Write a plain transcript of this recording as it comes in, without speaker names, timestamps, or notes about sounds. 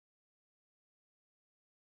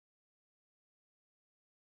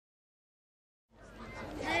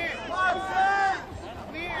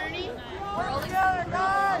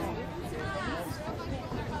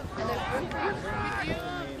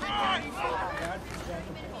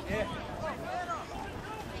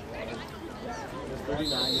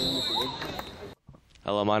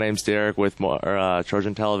Hello, my name's Derek with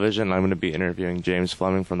Trojan Television. I'm going to be interviewing James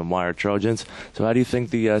Fleming from the Moyer Trojans. So how do you think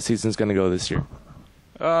the season's going to go this year?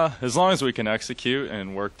 As long as we can execute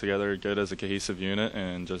and work together good as a cohesive unit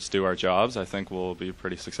and just do our jobs, I think we'll be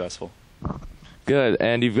pretty successful. Good.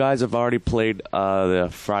 And you guys have already played the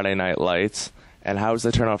Friday Night Lights. And how was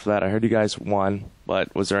the turnout for that? I heard you guys won, but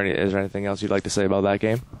is there anything else you'd like to say about that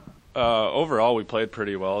game? Overall, we played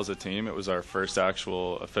pretty well as a team. It was our first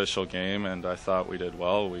actual official game, and I thought we did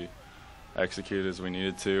well. We executed as we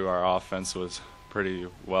needed to. Our offense was pretty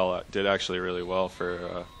well, did actually really well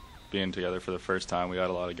for being together for the first time. We had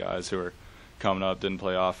a lot of guys who were coming up, didn't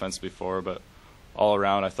play offense before, but all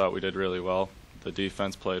around I thought we did really well. The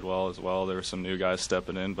defense played well as well. There were some new guys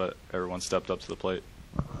stepping in, but everyone stepped up to the plate.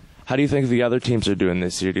 How do you think the other teams are doing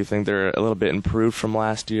this year? Do you think they're a little bit improved from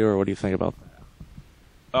last year, or what do you think about that?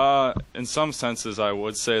 In some senses, I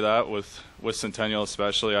would say that with Centennial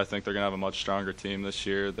especially. I think they're going to have a much stronger team this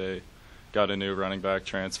year. They got a new running back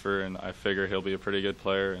transfer, and I figure he'll be a pretty good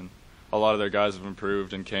player. And a lot of their guys have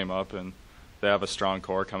improved and came up, and they have a strong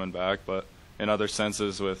core coming back. But in other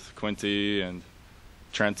senses, with Quinte and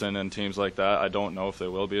Trenton and teams like that, I don't know if they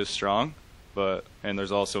will be as strong. And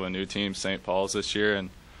there's also a new team, St. Paul's, this year, and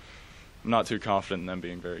I'm not too confident in them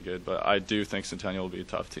being very good. But I do think Centennial will be a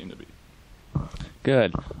tough team to beat.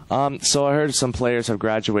 Good. So I heard some players have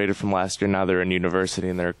graduated from last year. Now they're in university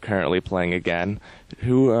and they're currently playing again.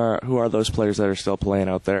 Who are those players that are still playing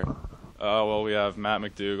out there? Well, we have Matt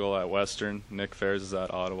McDougall at Western, Nick Fares is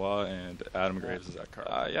at Ottawa, and Adam Graves is at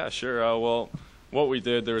Carleton. Yeah, sure. Well, what we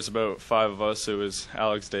did, there was about 5 of us. It was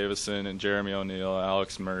Alex Davison and Jeremy O'Neill,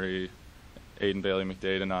 Alex Murray, Aiden Bailey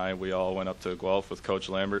McDade, and I. We all went up to Guelph with Coach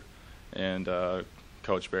Lambert and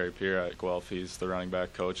Coach Barry Peer at Guelph. He's the running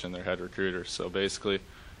back coach and their head recruiter. So basically,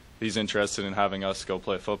 he's interested in having us go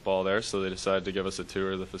play football there, so they decided to give us a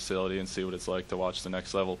tour of the facility and see what it's like to watch the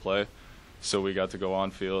next level play. So we got to go on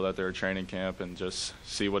field at their training camp and just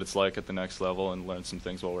see what it's like at the next level and learn some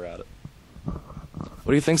things while we're at it. What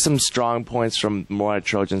do you think some strong points from Moyer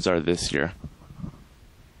Trojans are this year?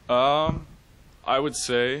 I would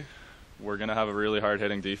say we're going to have a really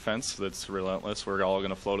hard-hitting defense that's relentless. We're all going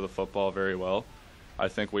to flow to the football very well. I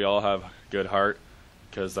think we all have good heart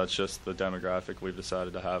because that's just the demographic we've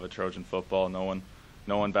decided to have at Trojan football. No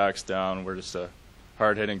one backs down. We're just a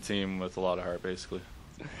hard-hitting team with a lot of heart, basically.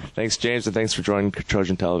 Thanks, James, and thanks for joining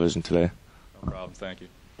Trojan Television today. No problem. Thank you.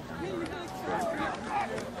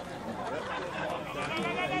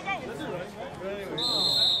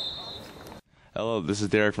 Hello, this is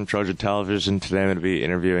Derek from Trojan Television. Today I'm going to be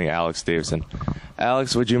interviewing Alex Davison.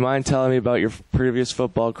 Alex, would you mind telling me about your previous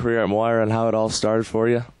football career at Moyer and how it all started for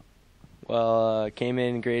you? Well, I came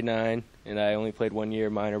in grade 9, and I only played 1 year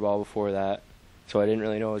minor ball before that, so I didn't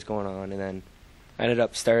really know what was going on. And then I ended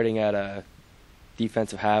up starting at a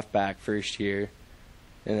defensive halfback first year,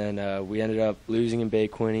 and then we ended up losing in Bay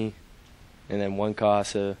of Quinte, and then won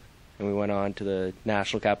CASA, and we went on to the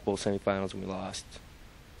National Capital semifinals, and we lost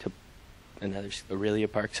to Aurelia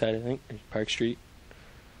Parkside, I think, Park Street.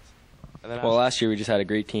 Well, last year we just had a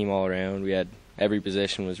great team all around. We had every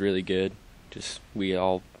position was really good. Just we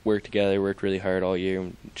all worked together, worked really hard all year,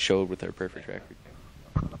 and showed with our perfect record.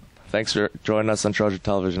 Thanks for joining us on Trojan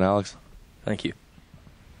Television, Alex. Thank you.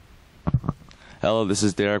 Hello, this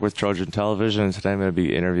is Derek with Trojan Television, and today I'm going to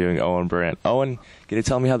be interviewing Owen Brandt. Owen, can you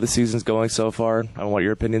tell me how the season's going so far and what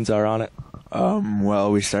your opinions are on it?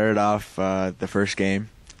 Well, we started off the first game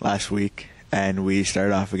last week, and we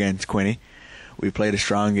started off against Quinte. We played a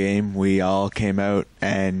strong game. We all came out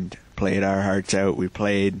and played our hearts out. We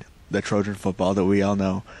played the Trojan football that we all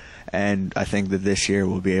know, and I think that this year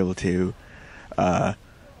we'll be able to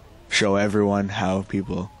show everyone how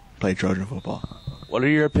people play Trojan football. What are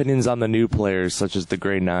your opinions on the new players, such as the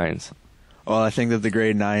grade 9s? Well, I think that the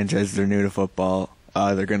grade 9s, as they're new to football,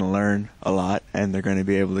 they're going to learn a lot, and they're going to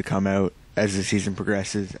be able to come out as the season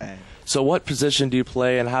progresses. So what position do you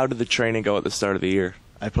play, and how did the training go at the start of the year?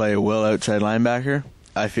 I play a will outside linebacker.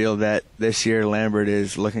 I feel that this year Lambert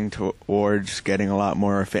is looking towards getting a lot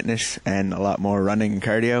more fitness and a lot more running and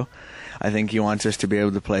cardio. I think he wants us to be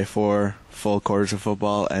able to play 4 full quarters of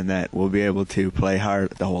football, and that we'll be able to play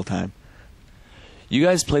hard the whole time. You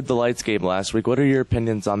guys played the Lights game last week. What are your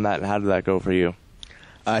opinions on that, and how did that go for you?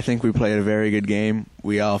 I think we played a very good game.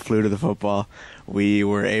 We all flew to the football. We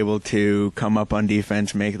were able to come up on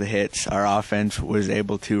defense, make the hits. Our offense was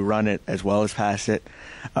able to run it as well as pass it,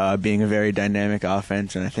 being a very dynamic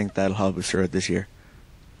offense, and I think that'll help us throughout this year.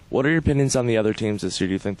 What are your opinions on the other teams this year?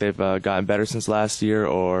 Do you think they've gotten better since last year,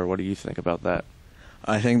 or what do you think about that?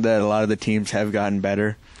 I think that a lot of the teams have gotten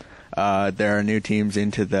better. There are new teams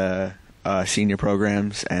into the senior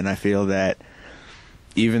programs, and I feel that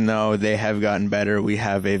even though they have gotten better, we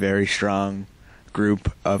have a very strong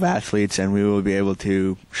group of athletes, and we will be able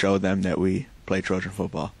to show them that we play Trojan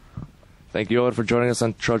football. Thank you, Owen, for joining us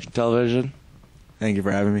on Trojan Television. Thank you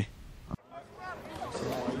for having me.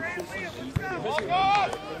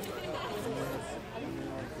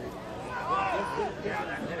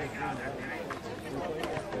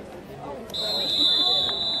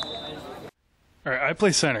 All right, I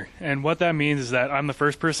play center, and what that means is that I'm the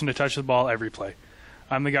first person to touch the ball every play.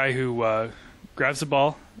 I'm the guy who grabs the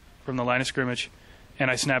ball from the line of scrimmage, and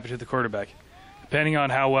I snap it to the quarterback. Depending on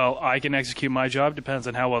how well I can execute my job depends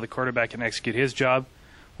on how well the quarterback can execute his job,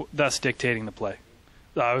 thus dictating the play.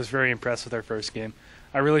 I was very impressed with our first game.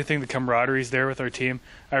 I really think the camaraderie is there with our team.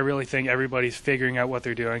 I really think everybody's figuring out what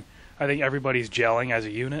they're doing. I think everybody's gelling as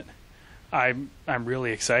a unit. I'm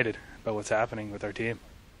really excited about what's happening with our team.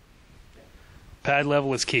 Pad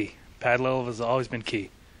level is key. Pad level has always been key.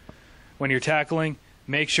 When you're tackling,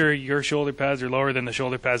 make sure your shoulder pads are lower than the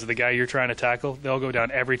shoulder pads of the guy you're trying to tackle. They'll go down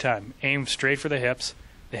every time. Aim straight for the hips.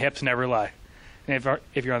 The hips never lie. And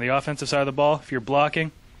if you're on the offensive side of the ball, if you're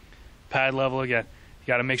blocking, pad level again. You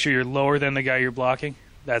got to make sure you're lower than the guy you're blocking.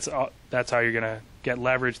 That's how you're going to get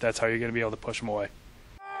leverage. That's how you're going to be able to push them away.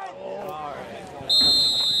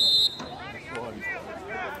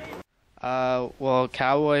 Well,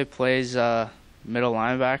 Cowboy plays middle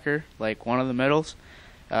linebacker, like one of the middles.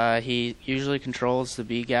 He usually controls the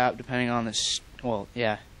B gap, depending on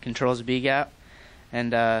the controls the B gap,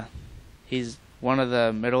 and he's one of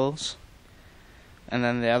the middles. And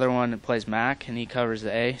then the other one plays Mac, and he covers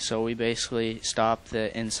the A. So we basically stop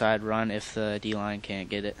the inside run if the D line can't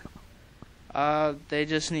get it. They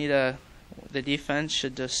just need the defense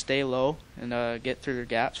should just stay low and get through their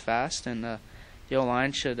gaps fast, and the O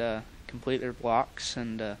line should complete their blocks,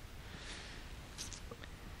 and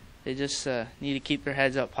they just need to keep their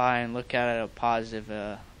heads up high and look at it a positive,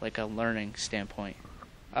 like a learning standpoint.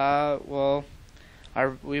 We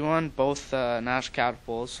won both national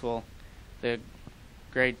capitals. Well, the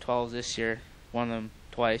grade 12s this year won them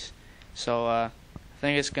twice. So I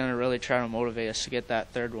think it's going to really try to motivate us to get that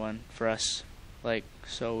third one for us.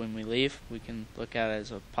 So when we leave, we can look at it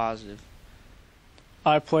as a positive.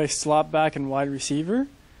 I play slot back and wide receiver.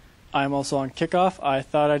 I'm also on kickoff. I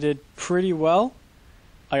thought I did pretty well.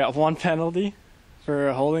 I got one penalty for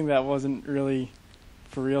a holding that wasn't really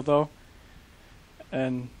for real, though.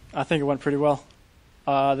 And I think it went pretty well.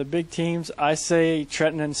 The big teams, I say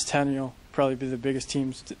Trenton and Centennial probably be the biggest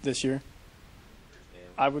teams this year.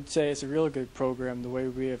 I would say it's a really good program, the way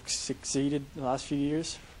we have succeeded the last few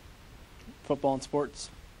years, football and sports.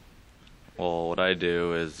 Well, what I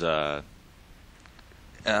do is on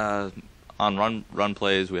run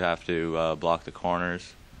plays, we have to block the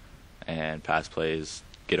corners, and pass plays,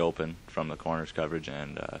 get open from the corners coverage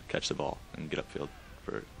and catch the ball and get upfield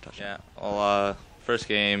for a touchdown. Yeah, well, first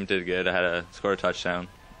game did good. I had to score a touchdown,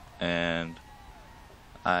 and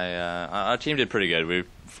our team did pretty good.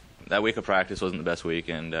 That week of practice wasn't the best week,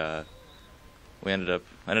 and we ended up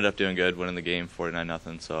doing good, winning the game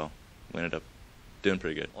 49-0. So we ended up doing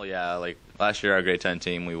pretty good. Well, yeah, like last year, our grade 10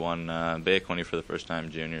 team, we won Bay of Quinte for the first time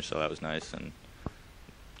junior, so that was nice, and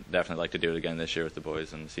definitely like to do it again this year with the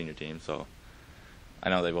boys and the senior team. So I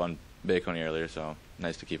know they've won Bay of Quinte earlier, so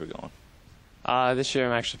nice to keep it going. This year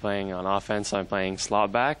I'm actually playing on offense. I'm playing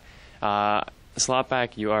slot back. Slot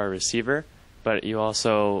back, you are a receiver, but you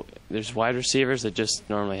also, there's wide receivers that just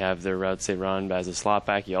normally have their routes they run, but as a slot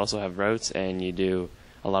back, you also have routes, and you do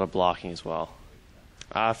a lot of blocking as well.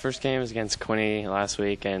 First game was against Quinte last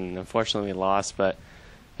week, and unfortunately we lost, but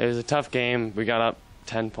it was a tough game. We got up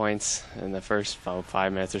 10 points in the first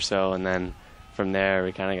 5 minutes or so, and then from there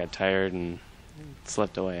we kind of got tired and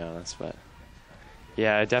slipped away on us. But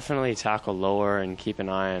yeah, definitely tackle lower and keep an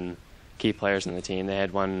eye on key players in the team. They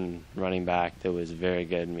had one running back that was very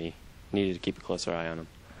good, and we needed to keep a closer eye on him.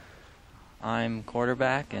 I'm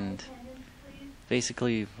quarterback and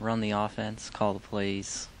basically run the offense, call the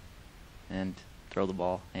plays, and throw the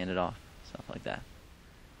ball, hand it off, stuff like that.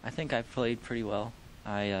 I think I played pretty well.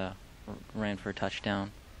 I ran for a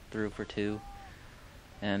touchdown, threw for 2,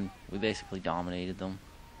 and we basically dominated them.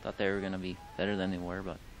 Thought they were going to be better than they were,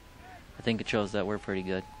 but I think it shows that we're pretty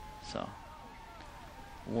good. So,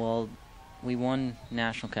 well, we won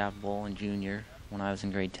National Cap Bowl in junior when I was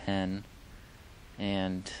in grade 10,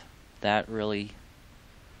 and that really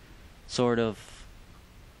sort of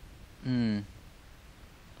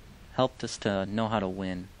helped us to know how to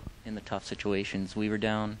win in the tough situations. We were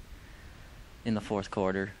down in the fourth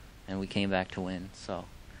quarter, and we came back to win, so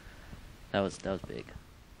that was big.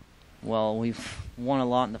 Well, we've won a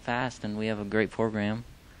lot in the past, and we have a great program.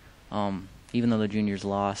 Even though the juniors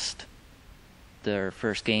lost their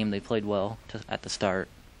first game, they played well at the start.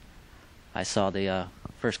 I saw the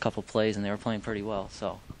first couple plays, and they were playing pretty well.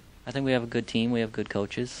 So I think we have a good team. We have good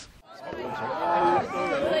coaches.